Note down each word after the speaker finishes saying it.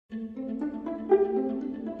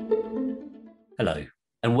Hello,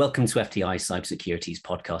 and welcome to FTI Cybersecurity's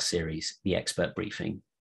podcast series, The Expert Briefing.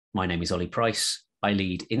 My name is Ollie Price. I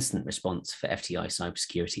lead incident response for FTI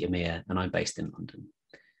Cybersecurity EMEA, and I'm based in London.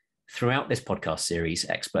 Throughout this podcast series,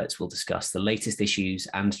 experts will discuss the latest issues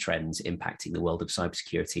and trends impacting the world of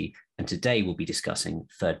cybersecurity, and today we'll be discussing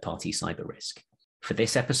third-party cyber risk. For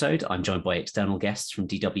this episode, I'm joined by external guests from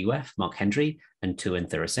DWF, Mark Hendry and Tuan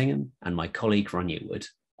Thurasingham, and my colleague Ron Yearwood.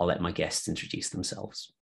 I'll let my guests introduce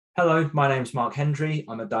themselves. Hello, my name's Mark Hendry.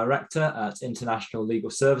 I'm a director at international legal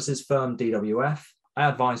services firm DWF. I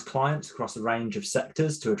advise clients across a range of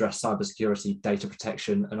sectors to address cybersecurity, data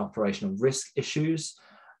protection, and operational risk issues.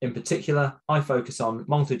 In particular, I focus on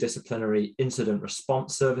multidisciplinary incident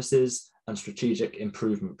response services and strategic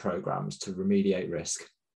improvement programs to remediate risk.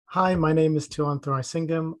 Hi, my name is Tuan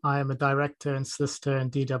Thurasingham. I am a director and solicitor in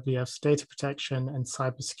DWF's data protection and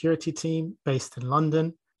cybersecurity team based in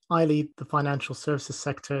London. I lead the financial services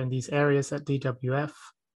sector in these areas at DWF.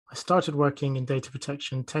 I started working in data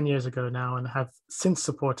protection 10 years ago now and have since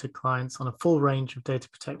supported clients on a full range of data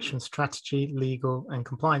protection strategy, legal, and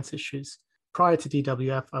compliance issues. Prior to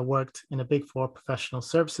DWF, I worked in a Big Four professional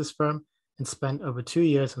services firm and spent over 2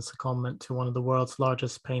 years in secondment to one of the world's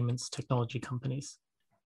largest payments technology companies.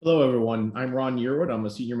 Hello, everyone. I'm Ron Yearwood. I'm a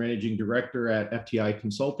Senior Managing Director at FTI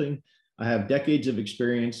Consulting. I have decades of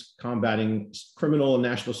experience combating criminal and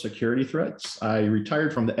national security threats. I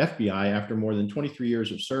retired from the FBI after more than 23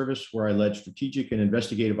 years of service, where I led strategic and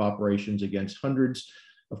investigative operations against hundreds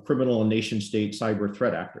of criminal and nation-state cyber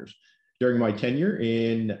threat actors. During my tenure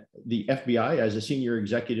in the FBI as a senior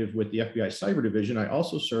executive with the FBI Cyber Division, I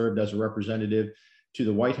also served as a representative to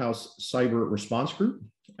the White House Cyber Response Group.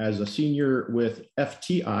 As a senior with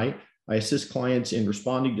FTI, I assist clients in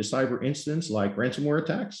responding to cyber incidents like ransomware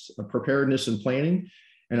attacks, preparedness and planning.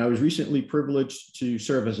 And I was recently privileged to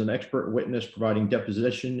serve as an expert witness providing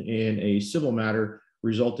deposition in a civil matter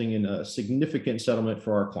resulting in a significant settlement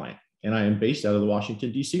for our client. And I am based out of the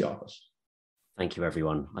Washington, D.C. office. Thank you,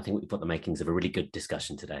 everyone. I think we've got the makings of a really good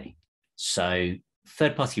discussion today. So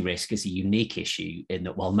third-party risk is a unique issue in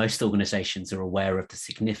that while most organizations are aware of the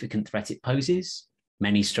significant threat it poses,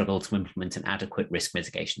 many struggle to implement an adequate risk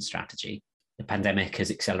mitigation strategy. The pandemic has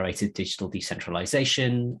accelerated digital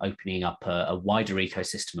decentralization, opening up a wider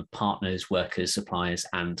ecosystem of partners, workers, suppliers,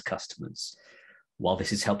 and customers. While this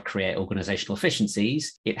has helped create organizational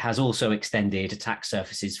efficiencies, it has also extended attack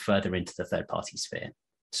surfaces further into the third-party sphere.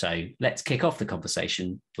 So let's kick off the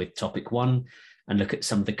conversation with topic one and look at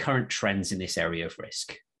some of the current trends in this area of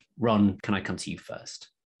risk. Ron, can I come to you first?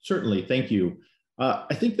 Certainly, thank you.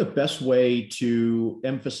 I think the best way to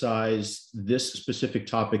emphasize this specific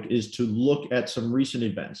topic is to look at some recent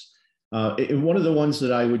events. And one of the ones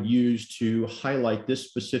that I would use to highlight this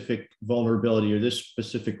specific vulnerability or this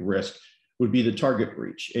specific risk would be the Target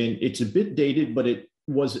breach. And it's a bit dated, but it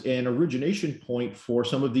was an origination point for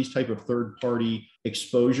some of these type of third-party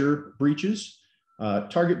exposure breaches.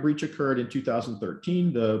 Target breach occurred in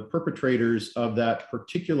 2013. The perpetrators of that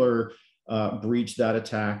particular breach, that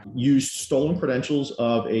attack, used stolen credentials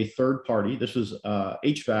of a third party. This was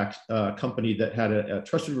HVAC company that had a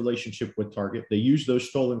trusted relationship with Target. They used those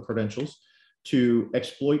stolen credentials to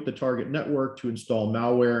exploit the Target network, to install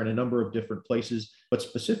malware in a number of different places, but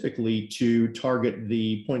specifically to target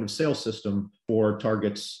the point of sale system for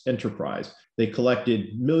Target's enterprise. They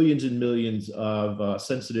collected millions and millions of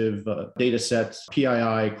sensitive data sets,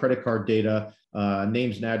 PII, credit card data,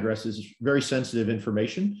 names and addresses, very sensitive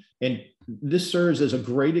information. And this serves as a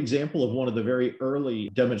great example of one of the very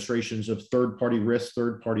early demonstrations of third-party risk,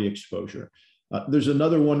 third-party exposure. There's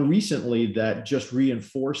another one recently that just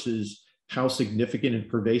reinforces how significant and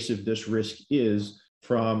pervasive this risk is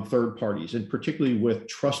from third parties, and particularly with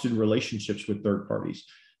trusted relationships with third parties.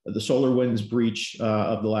 The SolarWinds breach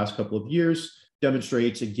of the last couple of years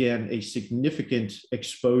demonstrates, again, a significant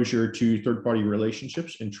exposure to third-party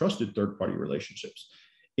relationships and trusted third-party relationships.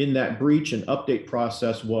 In that breach, an update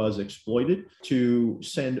process was exploited to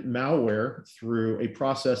send malware through a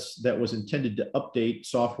process that was intended to update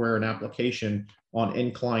software and application on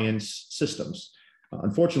end clients' systems.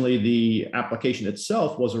 Unfortunately, the application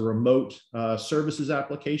itself was a remote services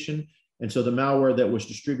application. And so the malware that was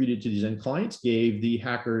distributed to these end clients gave the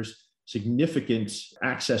hackers significant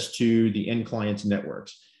access to the end clients'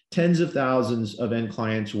 networks. Tens of thousands of end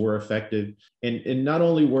clients were affected. And not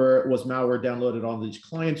only was malware downloaded on these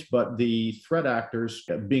clients, but the threat actors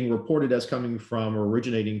being reported as coming from or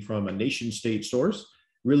originating from a nation state source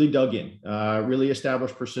really dug in, really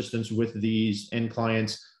established persistence with these end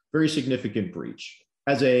clients, very significant breach.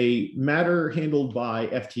 As a matter handled by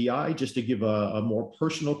FTI, just to give a more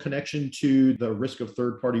personal connection to the risk of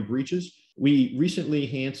third-party breaches, we recently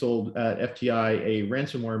handled at FTI a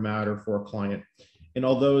ransomware matter for a client. And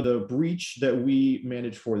although the breach that we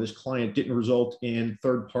managed for this client didn't result in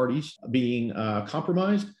third parties being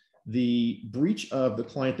compromised, the breach of the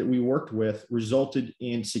client that we worked with resulted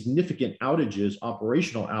in significant outages,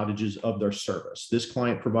 operational outages of their service. This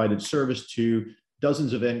client provided service to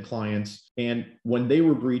dozens of end clients. And when they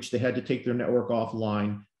were breached, they had to take their network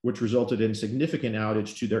offline, which resulted in significant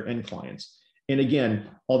outage to their end clients. And again,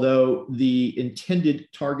 although the intended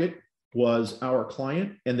target was our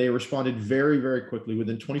client, and they responded very, very quickly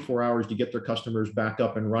within 24 hours to get their customers back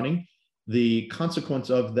up and running, the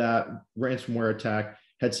consequence of that ransomware attack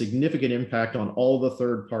had significant impact on all the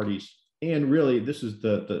third parties. And really, this is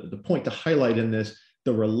the point to highlight in this,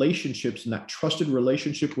 the relationships and that trusted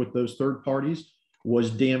relationship with those third parties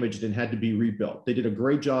was damaged and had to be rebuilt. They did a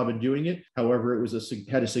great job in doing it. However, it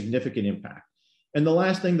had a significant impact. And the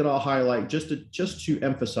last thing that I'll highlight, just to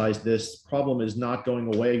emphasize this problem is not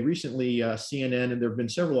going away. Recently, CNN, and there have been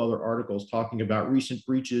several other articles talking about recent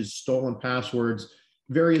breaches, stolen passwords,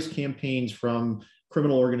 various campaigns from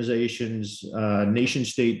criminal organizations, nation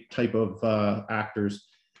state type of actors.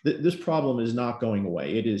 This problem is not going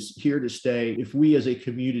away. It is here to stay. If we as a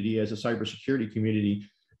community, as a cybersecurity community,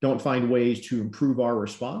 don't find ways to improve our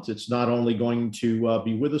response, it's not only going to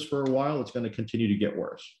be with us for a while, it's going to continue to get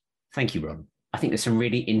worse. Thank you, Ron. I think there's some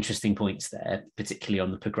really interesting points there, particularly on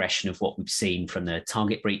the progression of what we've seen from the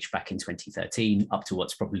Target breach back in 2013 up to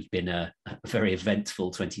what's probably been a very eventful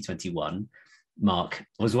 2021. Mark,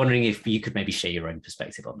 I was wondering if you could maybe share your own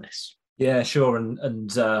perspective on this. Yeah, sure.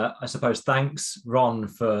 And I suppose thanks, Ron,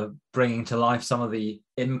 for bringing to life some of the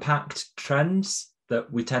impact trends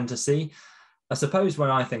that we tend to see. I suppose when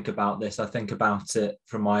I think about this, I think about it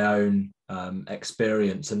from my own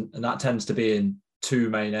experience, and that tends to be in two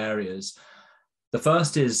main areas. The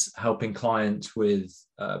first is helping clients with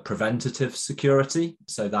preventative security.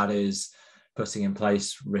 So that is putting in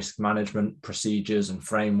place risk management procedures and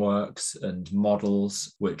frameworks and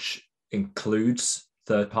models, which includes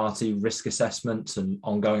third-party risk assessments and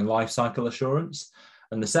ongoing lifecycle assurance.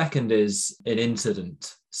 And the second is in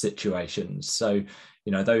incident situations. So,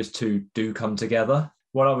 those two do come together.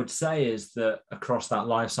 What I would say is that across that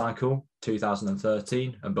life cycle,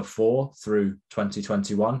 2013 and before through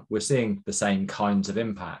 2021, we're seeing the same kinds of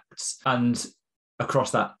impacts. And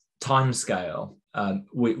across that timescale,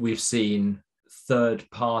 we've seen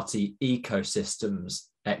third-party ecosystems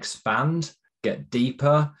expand, get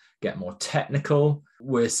deeper, get more technical.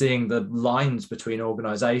 We're seeing the lines between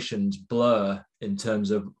organizations blur in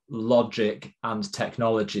terms of logic and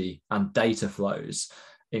technology and data flows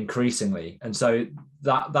increasingly. And so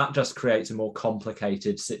that just creates a more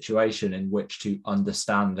complicated situation in which to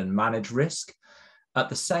understand and manage risk. At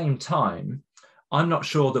the same time, I'm not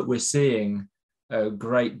sure that we're seeing a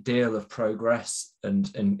great deal of progress and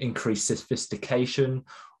increased sophistication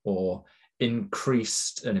or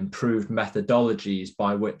increased and improved methodologies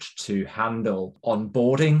by which to handle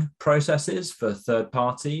onboarding processes for third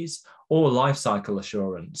parties or lifecycle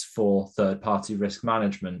assurance for third-party risk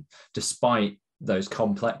management, despite those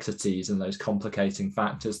complexities and those complicating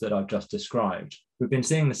factors that I've just described. We've been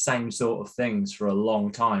seeing the same sort of things for a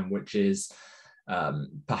long time, which is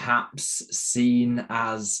perhaps seen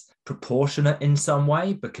as proportionate in some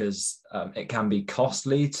way because it can be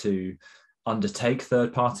costly to undertake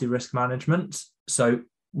third-party risk management. So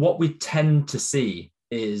what we tend to see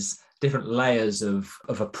is different layers of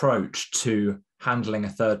approach to handling a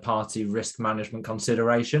third-party risk management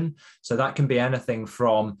consideration. So that can be anything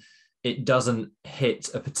from it doesn't hit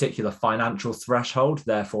a particular financial threshold,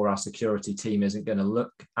 therefore our security team isn't going to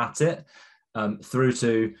look at it, through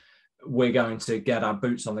to we're going to get our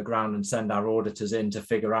boots on the ground and send our auditors in to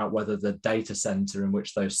figure out whether the data center in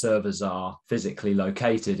which those servers are physically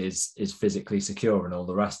located is physically secure and all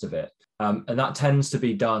the rest of it. And that tends to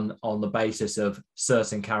be done on the basis of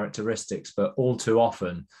certain characteristics, but all too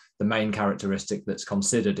often, the main characteristic that's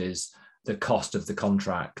considered is the cost of the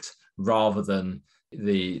contract rather than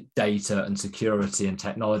the data and security and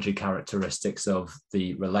technology characteristics of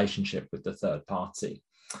the relationship with the third party.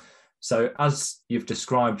 So as you've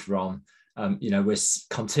described, Ron, we're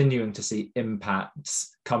continuing to see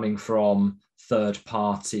impacts coming from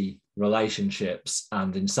third-party relationships.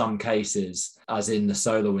 And in some cases, as in the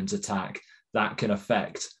SolarWinds attack, that can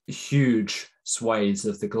affect huge swathes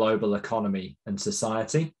of the global economy and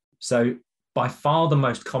society. So by far the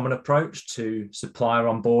most common approach to supplier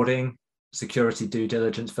onboarding, security due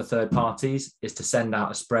diligence for third parties is to send out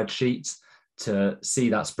a spreadsheet to see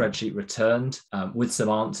that spreadsheet returned with some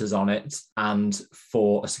answers on it, and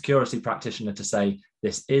for a security practitioner to say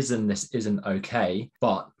this is and this isn't okay,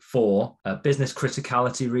 but for business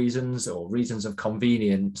criticality reasons or reasons of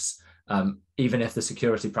convenience, even if the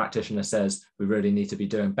security practitioner says we really need to be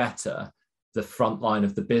doing better, the front line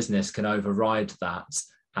of the business can override that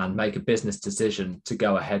and make a business decision to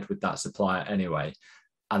go ahead with that supplier anyway.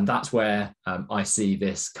 And that's where I see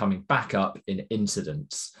this coming back up in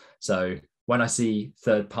incidents. So when I see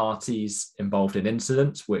third parties involved in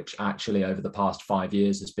incidents, which actually over the past 5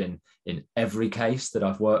 years has been in every case that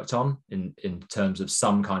I've worked on in terms of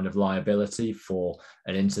some kind of liability for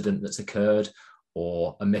an incident that's occurred,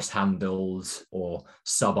 or a mishandled or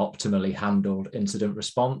suboptimally handled incident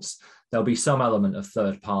response, there'll be some element of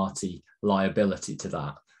third party liability to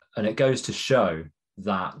that. And it goes to show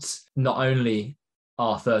that not only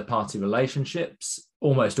are third party relationships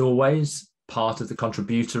almost always part of the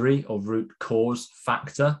contributory or root cause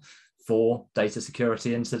factor for data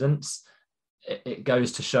security incidents, it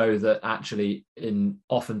goes to show that actually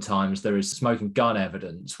oftentimes there is smoke and gun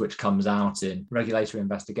evidence which comes out in regulatory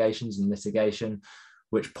investigations and litigation,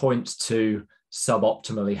 which points to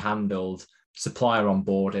suboptimally handled supplier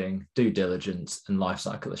onboarding, due diligence, and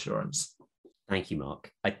lifecycle assurance. Thank you,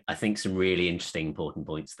 Mark. I think some really interesting, important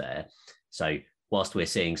points there. So whilst we're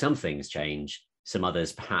seeing some things change, some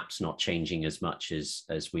others perhaps not changing as much as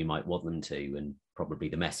we might want them to. And probably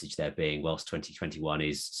the message there being, whilst 2021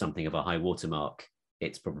 is something of a high watermark,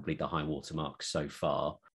 it's probably the high watermark so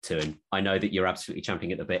far. And I know that you're absolutely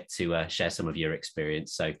champing at the bit to share some of your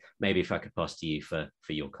experience. So maybe if I could pass to you for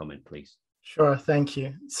your comment, please. Sure, thank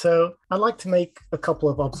you. So I'd like to make a couple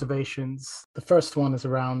of observations. The first one is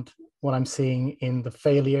around what I'm seeing in the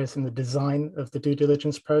failures in the design of the due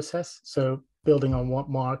diligence process. So building on what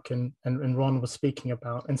Mark and Ron was speaking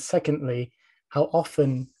about. And secondly, how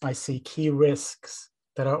often I see key risks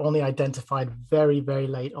that are only identified very, very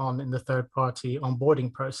late on in the third-party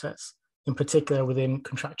onboarding process, in particular within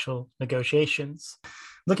contractual negotiations.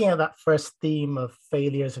 Looking at that first theme of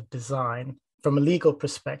failures of design, from a legal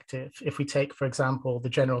perspective, if we take, for example, the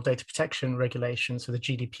General Data Protection Regulations, or the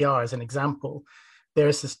GDPR as an example, there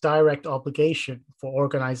is this direct obligation for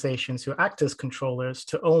organizations who act as controllers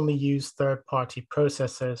to only use third-party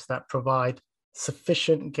processors that provide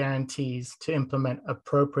sufficient guarantees to implement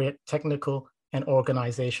appropriate technical and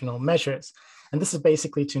organizational measures. And this is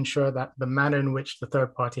basically to ensure that the manner in which the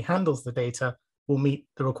third party handles the data will meet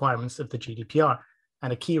the requirements of the GDPR,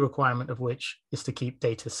 and a key requirement of which is to keep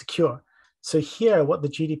data secure. So here, what the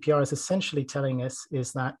GDPR is essentially telling us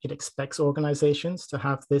is that it expects organizations to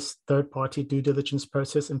have this third-party due diligence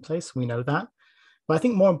process in place. We know that. But I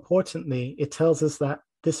think more importantly, it tells us that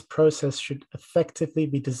this process should effectively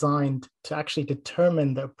be designed to actually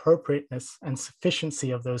determine the appropriateness and sufficiency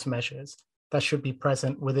of those measures that should be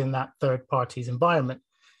present within that third party's environment.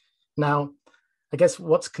 Now, I guess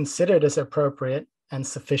what's considered as appropriate and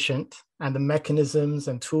sufficient, and the mechanisms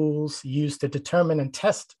and tools used to determine and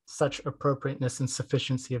test such appropriateness and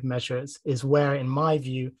sufficiency of measures is where, in my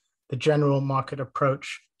view, the general market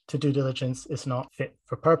approach to due diligence is not fit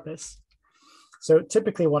for purpose. So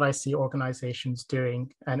typically what I see organizations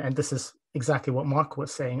doing, and this is exactly what Mark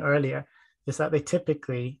was saying earlier, is that they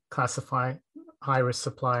typically classify high-risk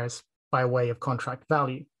suppliers by way of contract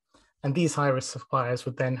value. And these high-risk suppliers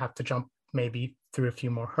would then have to jump maybe through a few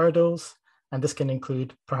more hurdles. And this can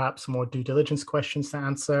include perhaps more due diligence questions to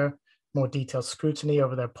answer, more detailed scrutiny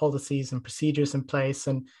over their policies and procedures in place,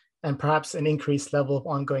 and perhaps an increased level of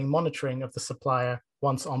ongoing monitoring of the supplier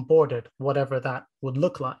once onboarded, whatever that would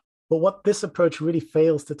look like. But what this approach really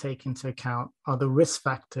fails to take into account are the risk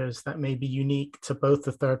factors that may be unique to both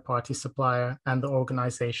the third-party supplier and the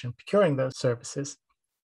organization procuring those services.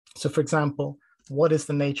 So for example, what is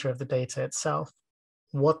the nature of the data itself?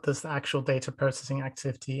 What does the actual data processing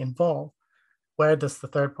activity involve? Where does the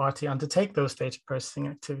third party undertake those data processing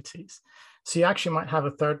activities? So you actually might have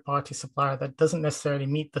a third party supplier that doesn't necessarily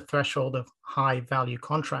meet the threshold of high value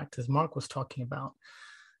contract, as Mark was talking about.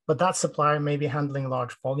 But that supplier may be handling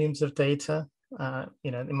large volumes of data.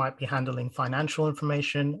 It might be handling financial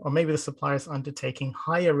information, or maybe the supplier is undertaking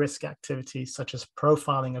higher risk activities such as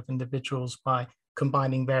profiling of individuals by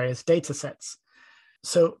combining various data sets.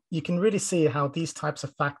 So you can really see how these types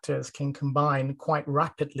of factors can combine quite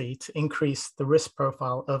rapidly to increase the risk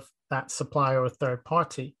profile of that supplier or third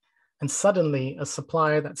party. And suddenly a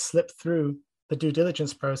supplier that slipped through the due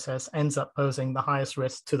diligence process ends up posing the highest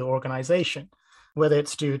risk to the organization, whether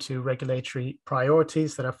it's due to regulatory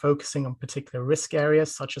priorities that are focusing on particular risk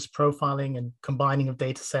areas, such as profiling and combining of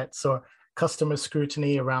data sets, or customer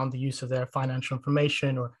scrutiny around the use of their financial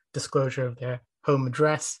information or disclosure of their home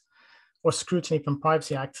address, or scrutiny from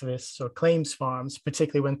privacy activists or claims farms,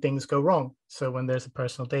 particularly when things go wrong. So when there's a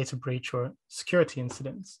personal data breach or security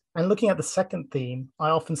incidents. And looking at the second theme, I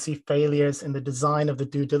often see failures in the design of the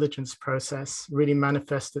due diligence process really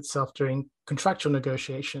manifest itself during contractual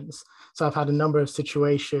negotiations. So I've had a number of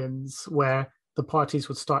situations where the parties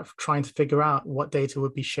would start trying to figure out what data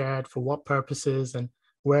would be shared for what purposes and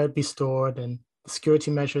where it'd be stored, and the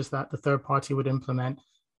security measures that the third party would implement,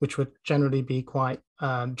 which would generally be quite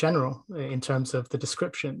general in terms of the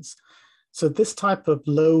descriptions. So this type of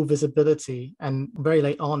low visibility and very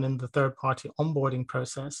late on in the third party onboarding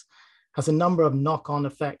process has a number of knock-on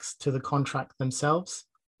effects to the contract themselves,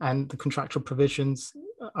 and the contractual provisions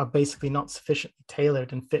are basically not sufficiently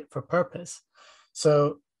tailored and fit for purpose.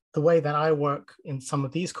 So the way that I work in some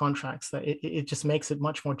of these contracts, that it just makes it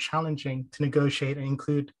much more challenging to negotiate and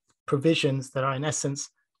include provisions that are in essence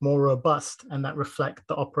more robust and that reflect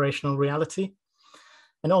the operational reality,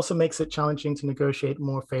 and also makes it challenging to negotiate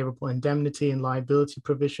more favorable indemnity and liability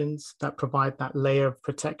provisions that provide that layer of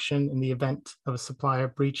protection in the event of a supplier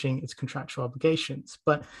breaching its contractual obligations.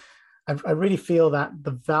 But I really feel that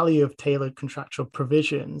the value of tailored contractual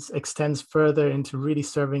provisions extends further into really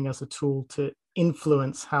serving as a tool to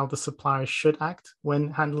influence how the supplier should act when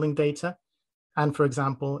handling data. And for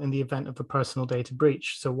example, in the event of a personal data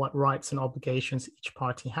breach, so what rights and obligations each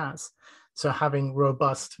party has. So having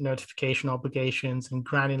robust notification obligations and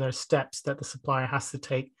granular steps that the supplier has to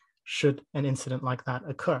take should an incident like that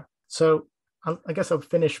occur. So I guess I'll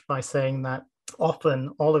finish by saying that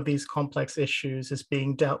often all of these complex issues is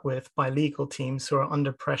being dealt with by legal teams who are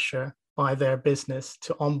under pressure by their business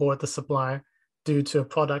to onboard the supplier due to a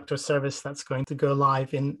product or service that's going to go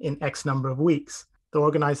live in X number of weeks. The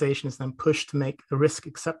organization is then pushed to make a risk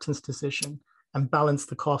acceptance decision and balance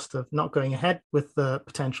the cost of not going ahead with the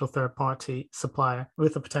potential third-party supplier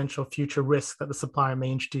with the potential future risk that the supplier may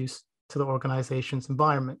introduce to the organization's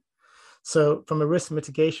environment. So from a risk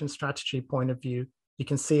mitigation strategy point of view, you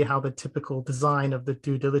can see how the typical design of the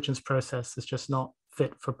due diligence process is just not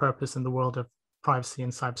fit for purpose in the world of privacy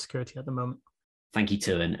and cybersecurity at the moment. Thank you,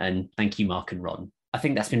 Tuan, and thank you, Mark and Ron. I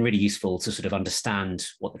think that's been really useful to sort of understand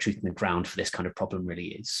what the truth in the ground for this kind of problem really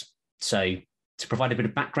is. So to provide a bit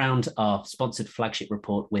of background, our sponsored flagship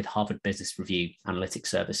report with Harvard Business Review Analytics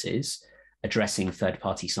Services addressing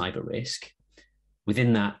third-party cyber risk.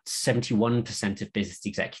 Within that, 71% of business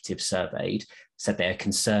executives surveyed said they are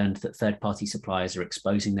concerned that third-party suppliers are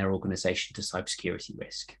exposing their organization to cybersecurity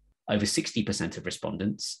risk. Over 60% of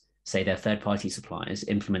respondents say their third-party suppliers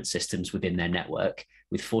implement systems within their network,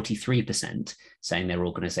 with 43% saying their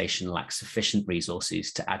organization lacks sufficient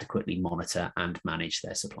resources to adequately monitor and manage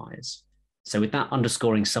their suppliers. So with that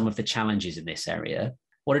underscoring some of the challenges in this area,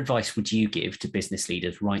 what advice would you give to business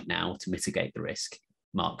leaders right now to mitigate the risk?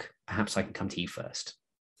 Mark, perhaps I can come to you first.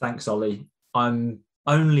 Thanks, Ollie. I'm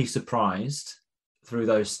only surprised through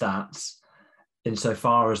those stats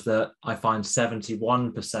insofar as that I find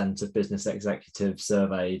 71% of business executives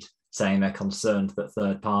surveyed saying they're concerned that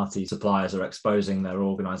third-party suppliers are exposing their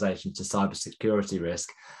organization to cybersecurity risk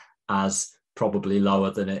as probably lower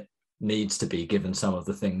than it needs to be, given some of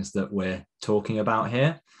the things that we're talking about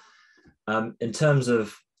here. In terms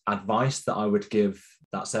of advice that I would give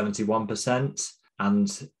that 71%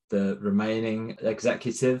 and the remaining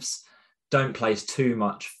executives, don't place too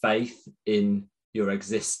much faith in your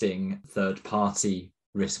existing third-party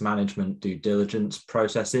risk management due diligence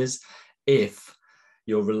processes if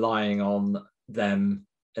you're relying on them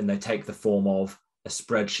and they take the form of a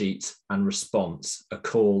spreadsheet and response, a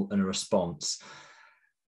call and a response.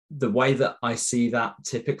 The way that I see that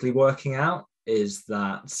typically working out is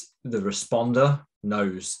that the responder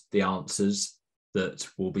knows the answers that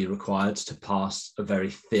will be required to pass a very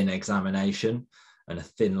thin examination and a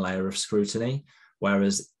thin layer of scrutiny,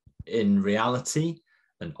 whereas in reality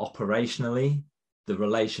and operationally, the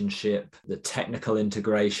relationship, the technical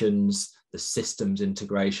integrations, the systems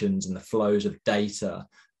integrations, and the flows of data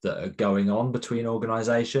that are going on between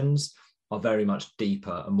organizations are very much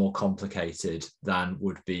deeper and more complicated than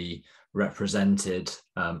would be represented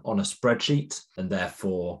on a spreadsheet. And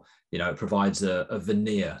therefore, it provides a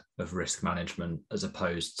veneer of risk management as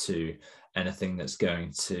opposed to anything that's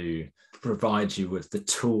going to provide you with the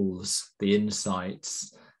tools, the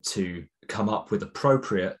insights to come up with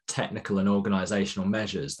appropriate technical and organizational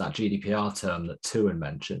measures, that GDPR term that Tuan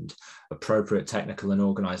mentioned, appropriate technical and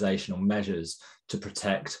organizational measures to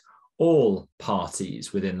protect all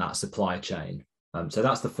parties within that supply chain. So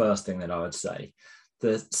that's the first thing that I would say.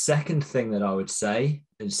 The second thing that I would say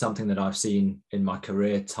is something that I've seen in my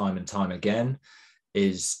career time and time again,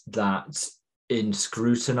 is that in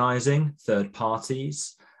scrutinizing third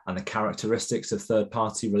parties and the characteristics of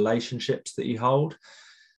third-party relationships that you hold.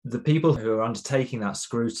 The people who are undertaking that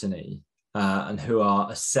scrutiny and who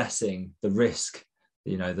are assessing the risk,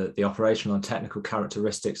 the operational and technical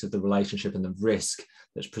characteristics of the relationship and the risk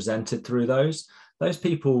that's presented through those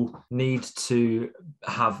people need to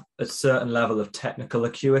have a certain level of technical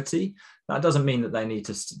acuity. That doesn't mean that they need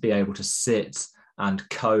to be able to sit and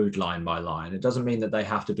code line by line. It doesn't mean that they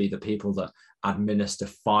have to be the people that administer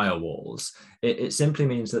firewalls. It simply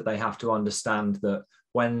means that they have to understand that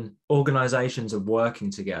when organizations are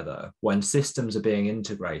working together, when systems are being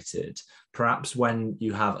integrated, perhaps when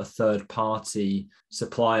you have a third-party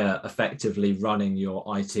supplier effectively running your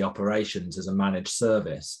IT operations as a managed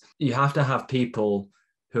service, you have to have people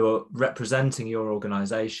who are representing your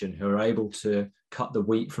organization, who are able to cut the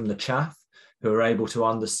wheat from the chaff, who are able to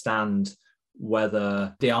understand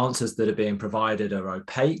whether the answers that are being provided are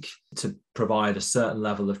opaque, to provide a certain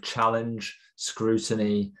level of challenge,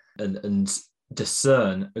 scrutiny, and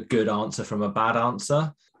discern a good answer from a bad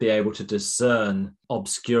answer, be able to discern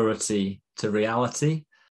obscurity to reality.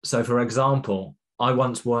 So, for example, I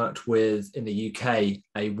once worked with, in the UK,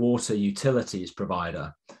 a water utilities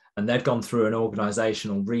provider, and they'd gone through an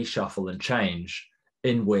organizational reshuffle and change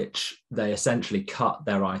in which they essentially cut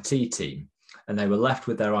their IT team, and they were left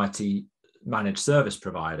with their IT managed service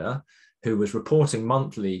provider, who was reporting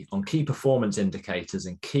monthly on key performance indicators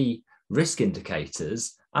and key risk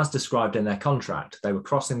indicators as described in their contract. They were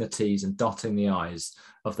crossing the T's and dotting the I's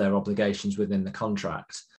of their obligations within the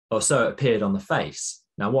contract, or so it appeared on the face.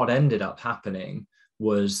 Now, what ended up happening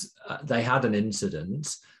was they had an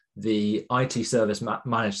incident. The IT service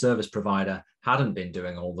managed service provider hadn't been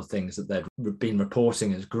doing all the things that they'd been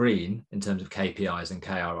reporting as green in terms of KPIs and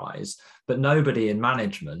KRIs, but nobody in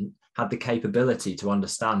management had the capability to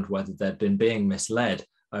understand whether they'd been being misled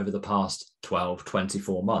over the past 12,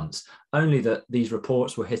 24 months. Only that these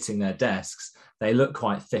reports were hitting their desks. They look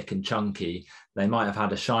quite thick and chunky. They might have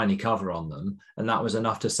had a shiny cover on them, and that was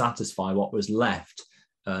enough to satisfy what was left,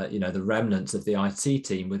 the remnants of the IT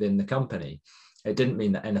team within the company. It didn't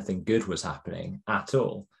mean that anything good was happening at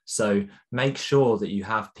all. So make sure that you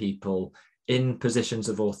have people in positions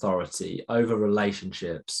of authority over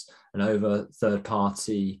relationships and over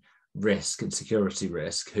third-party risk and security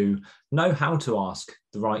risk, who know how to ask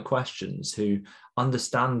the right questions, who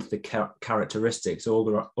understand the characteristics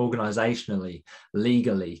organizationally,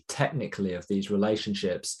 legally, technically of these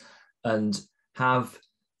relationships, and have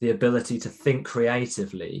the ability to think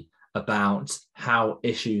creatively about how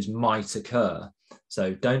issues might occur.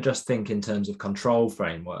 So don't just think in terms of control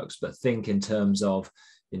frameworks, but think in terms of,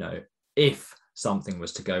 if something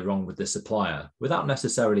was to go wrong with the supplier, without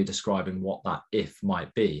necessarily describing what that if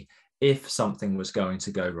might be. If something was going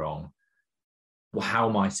to go wrong, well, how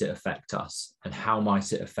might it affect us? And how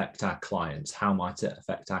might it affect our clients? How might it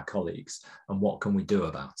affect our colleagues? And what can we do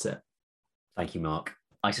about it? Thank you, Mark.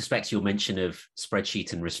 I suspect your mention of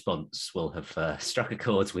spreadsheet and response will have struck a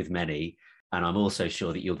chord with many. And I'm also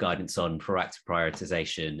sure that your guidance on proactive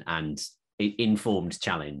prioritization and informed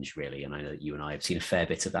challenge, really, and I know that you and I have seen a fair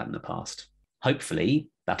bit of that in the past. Hopefully,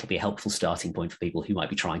 that'll be a helpful starting point for people who might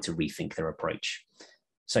be trying to rethink their approach.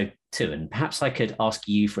 So, Tuan, perhaps I could ask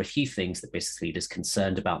you for a few things that business leaders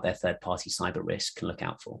concerned about their third-party cyber risk can look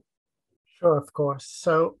out for. Sure, of course.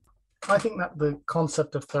 So I think that the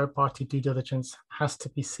concept of third-party due diligence has to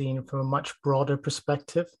be seen from a much broader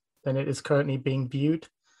perspective than it is currently being viewed.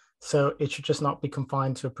 So it should just not be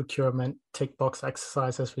confined to a procurement tick box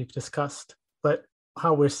exercise, as we've discussed, but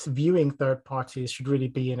how we're viewing third parties should really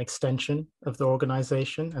be an extension of the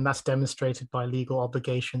organization. And that's demonstrated by legal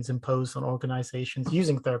obligations imposed on organizations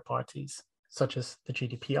using third parties, such as the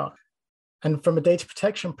GDPR. And from a data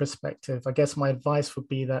protection perspective, I guess my advice would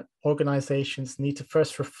be that organizations need to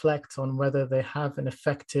first reflect on whether they have an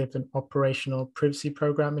effective and operational privacy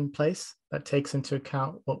program in place that takes into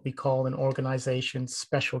account what we call an organization's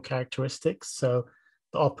special characteristics. So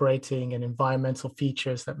the operating and environmental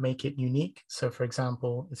features that make it unique. So for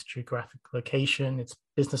example, its geographic location, its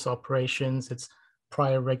business operations, its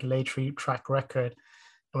prior regulatory track record.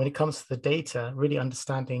 And when it comes to the data, really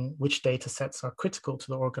understanding which data sets are critical to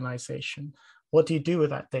the organization. What do you do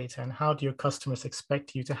with that data, and how do your customers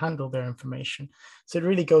expect you to handle their information? So it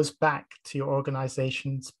really goes back to your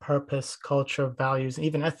organization's purpose, culture, values, and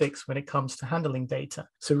even ethics when it comes to handling data.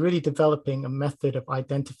 So really developing a method of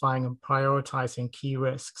identifying and prioritizing key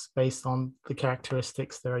risks based on the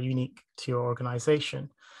characteristics that are unique to your organization.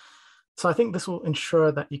 So I think this will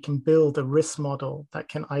ensure that you can build a risk model that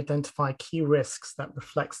can identify key risks that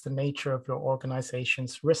reflects the nature of your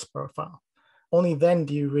organization's risk profile. Only then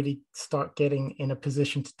do you really start getting in a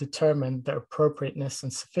position to determine the appropriateness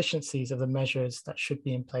and sufficiencies of the measures that should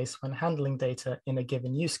be in place when handling data in a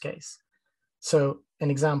given use case. So an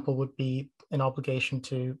example would be an obligation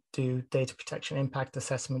to do data protection impact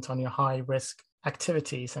assessment on your high risk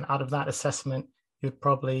activities. And out of that assessment, you'd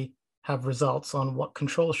probably have results on what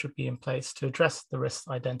controls should be in place to address the risks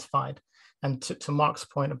identified. And to Mark's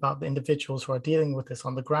point about the individuals who are dealing with this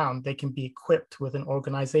on the ground, they can be equipped with an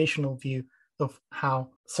organizational view of how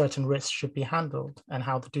certain risks should be handled and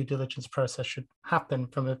how the due diligence process should happen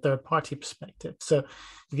from a third-party perspective. So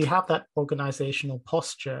if you have that organizational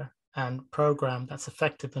posture and program that's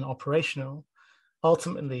effective and operational,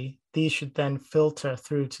 ultimately, these should then filter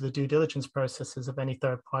through to the due diligence processes of any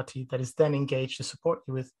third party that is then engaged to support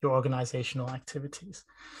you with your organizational activities.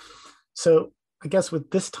 So I guess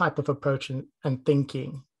with this type of approach and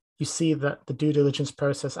thinking, you see that the due diligence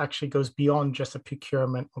process actually goes beyond just a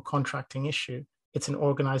procurement or contracting issue. It's an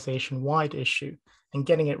organization-wide issue, and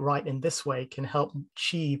getting it right in this way can help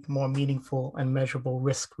achieve more meaningful and measurable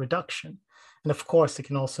risk reduction. And of course, it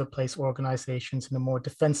can also place organizations in a more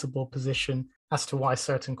defensible position as to why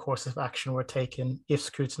certain courses of action were taken if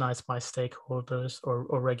scrutinized by stakeholders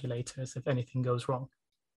or regulators if anything goes wrong.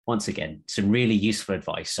 Once again, some really useful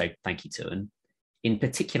advice. So thank you, Tuan. In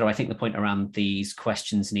particular, I think the point around these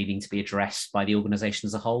questions needing to be addressed by the organization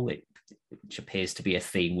as a whole, which appears to be a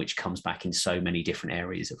theme which comes back in so many different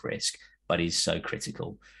areas of risk, but is so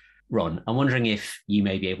critical. Ron, I'm wondering if you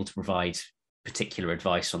may be able to provide particular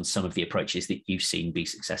advice on some of the approaches that you've seen be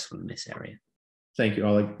successful in this area. Thank you,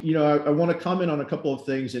 Oleg. I want to comment on a couple of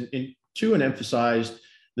things, and Tuan emphasized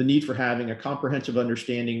the need for having a comprehensive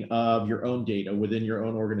understanding of your own data within your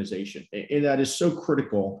own organization. And that is so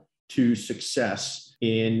critical to success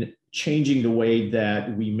in changing the way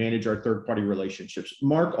that we manage our third-party relationships.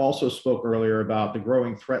 Mark also spoke earlier about the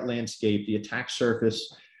growing threat landscape, the attack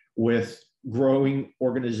surface with growing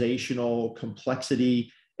organizational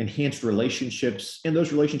complexity, enhanced relationships, and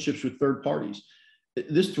those relationships with third parties.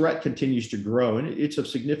 This threat continues to grow, and it's of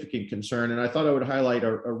significant concern. And I thought I would highlight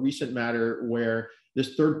a recent matter where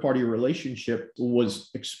this third-party relationship was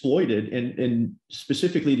exploited, and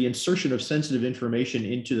specifically the insertion of sensitive information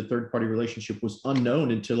into the third-party relationship was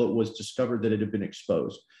unknown until it was discovered that it had been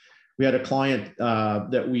exposed. We had a client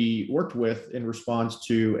that we worked with in response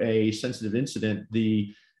to a sensitive incident,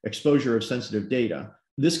 the exposure of sensitive data.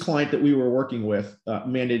 This client that we were working with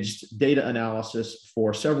managed data analysis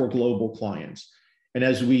for several global clients. And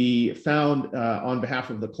as we found on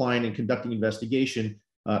behalf of the client in conducting investigation,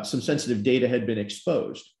 some sensitive data had been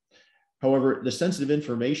exposed. However, the sensitive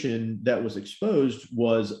information that was exposed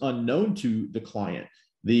was unknown to the client.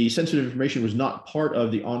 The sensitive information was not part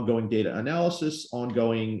of the ongoing data analysis,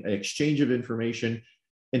 ongoing exchange of information.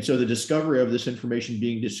 And so the discovery of this information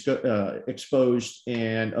being exposed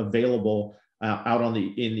and available out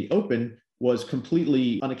in the open was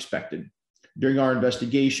completely unexpected. During our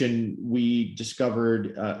investigation, we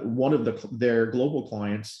discovered one of their global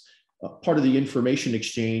clients, part of the information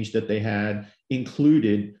exchange that they had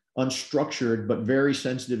included unstructured but very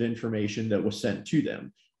sensitive information that was sent to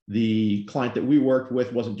them. The client that we worked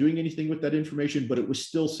with wasn't doing anything with that information, but it was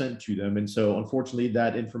still sent to them. And so unfortunately,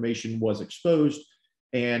 that information was exposed.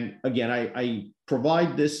 And again, I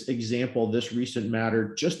provide this example, this recent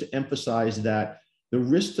matter, just to emphasize that the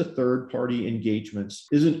risk to third-party engagements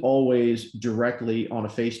isn't always directly on a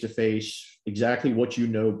face-to-face, exactly what you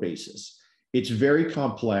know basis. It's very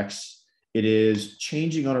complex. It is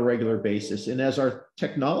changing on a regular basis. And as our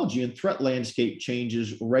technology and threat landscape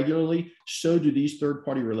changes regularly, so do these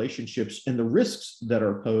third-party relationships, and the risks that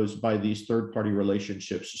are posed by these third-party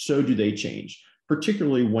relationships, so do they change,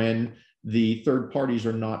 particularly when the third parties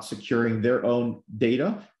are not securing their own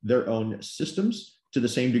data, their own systems to the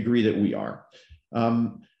same degree that we are.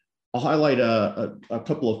 I'll highlight a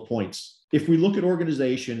couple of points. If we look at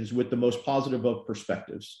organizations with the most positive of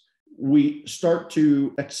perspectives, we start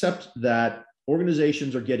to accept that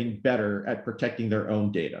organizations are getting better at protecting their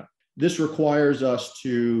own data. This requires us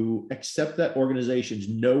to accept that organizations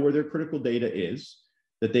know where their critical data is,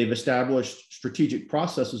 that they've established strategic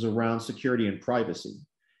processes around security and privacy.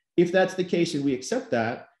 If that's the case and we accept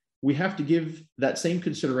that, we have to give that same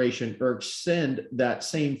consideration or extend that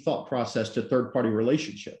same thought process to third-party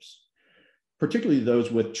relationships, particularly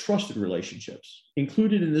those with trusted relationships.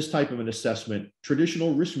 Included in this type of an assessment,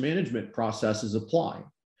 traditional risk management processes apply.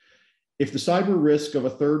 If the cyber risk of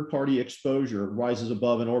a third-party exposure rises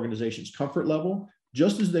above an organization's comfort level,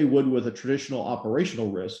 just as they would with a traditional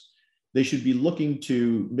operational risk, they should be looking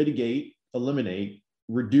to mitigate, eliminate,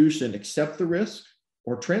 reduce, and accept the risk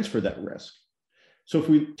or transfer that risk. So if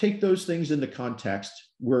we take those things into context,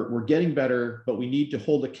 we're getting better, but we need to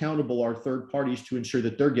hold accountable our third parties to ensure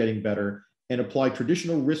that they're getting better and apply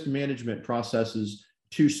traditional risk management processes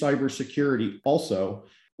to cybersecurity. Also,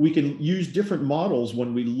 we can use different models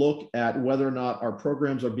when we look at whether or not our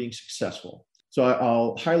programs are being successful. So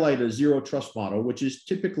I'll highlight a zero trust model, which is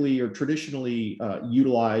typically or traditionally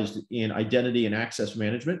utilized in identity and access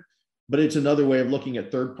management, but it's another way of looking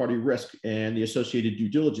at third-party risk and the associated due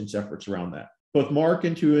diligence efforts around that. Both Mark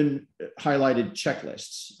and Tuan highlighted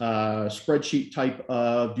checklists, spreadsheet type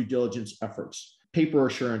of due diligence efforts, paper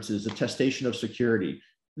assurances, attestation of security.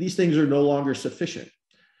 These things are no longer sufficient.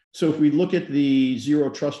 So if we look at the zero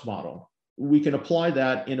trust model, we can apply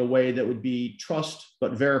that in a way that would be trust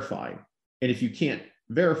but verify. And if you can't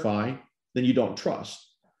verify, then you don't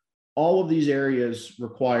trust. All of these areas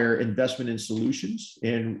require investment in solutions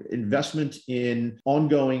and investment in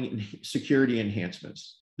ongoing security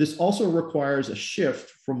enhancements. This also requires a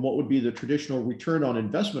shift from what would be the traditional return on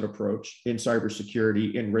investment approach in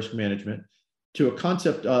cybersecurity and risk management to a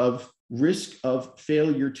concept of risk of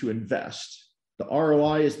failure to invest. The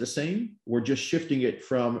ROI is the same. We're just shifting it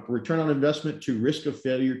from return on investment to risk of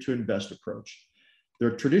failure to invest approach. The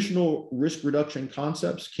traditional risk reduction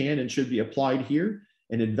concepts can and should be applied here,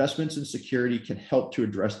 and investments in security can help to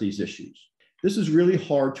address these issues. This is really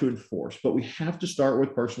hard to enforce, but we have to start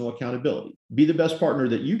with personal accountability. Be the best partner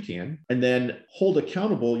that you can, and then hold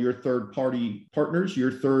accountable your third-party partners,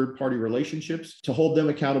 your third-party relationships, to hold them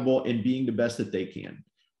accountable in being the best that they can.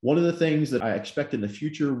 One of the things that I expect in the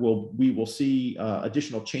future we will see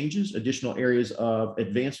additional changes, additional areas of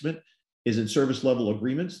advancement is in service level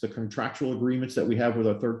agreements, the contractual agreements that we have with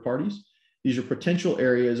our third parties. These are potential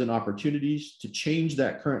areas and opportunities to change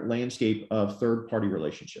that current landscape of third-party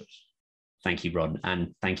relationships. Thank you, Ron,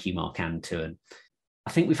 and thank you, Mark and Tuan.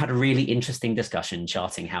 I think we've had a really interesting discussion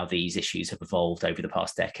charting how these issues have evolved over the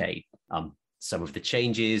past decade. Some of the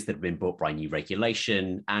changes that have been brought by new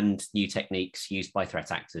regulation and new techniques used by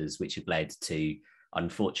threat actors, which have led to,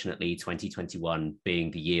 unfortunately, 2021 being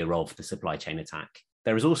the year of the supply chain attack.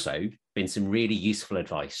 There has also been some really useful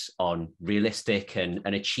advice on realistic and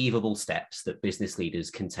achievable steps that business leaders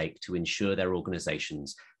can take to ensure their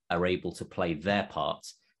organizations are able to play their part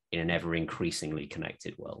in an ever increasingly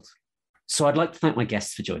connected world. So I'd like to thank my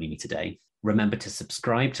guests for joining me today. Remember to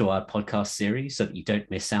subscribe to our podcast series so that you don't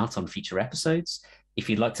miss out on future episodes. If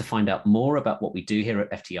you'd like to find out more about what we do here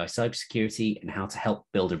at FTI Cybersecurity and how to help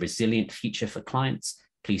build a resilient future for clients,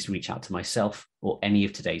 please reach out to myself or any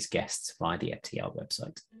of today's guests via the FTI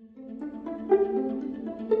website.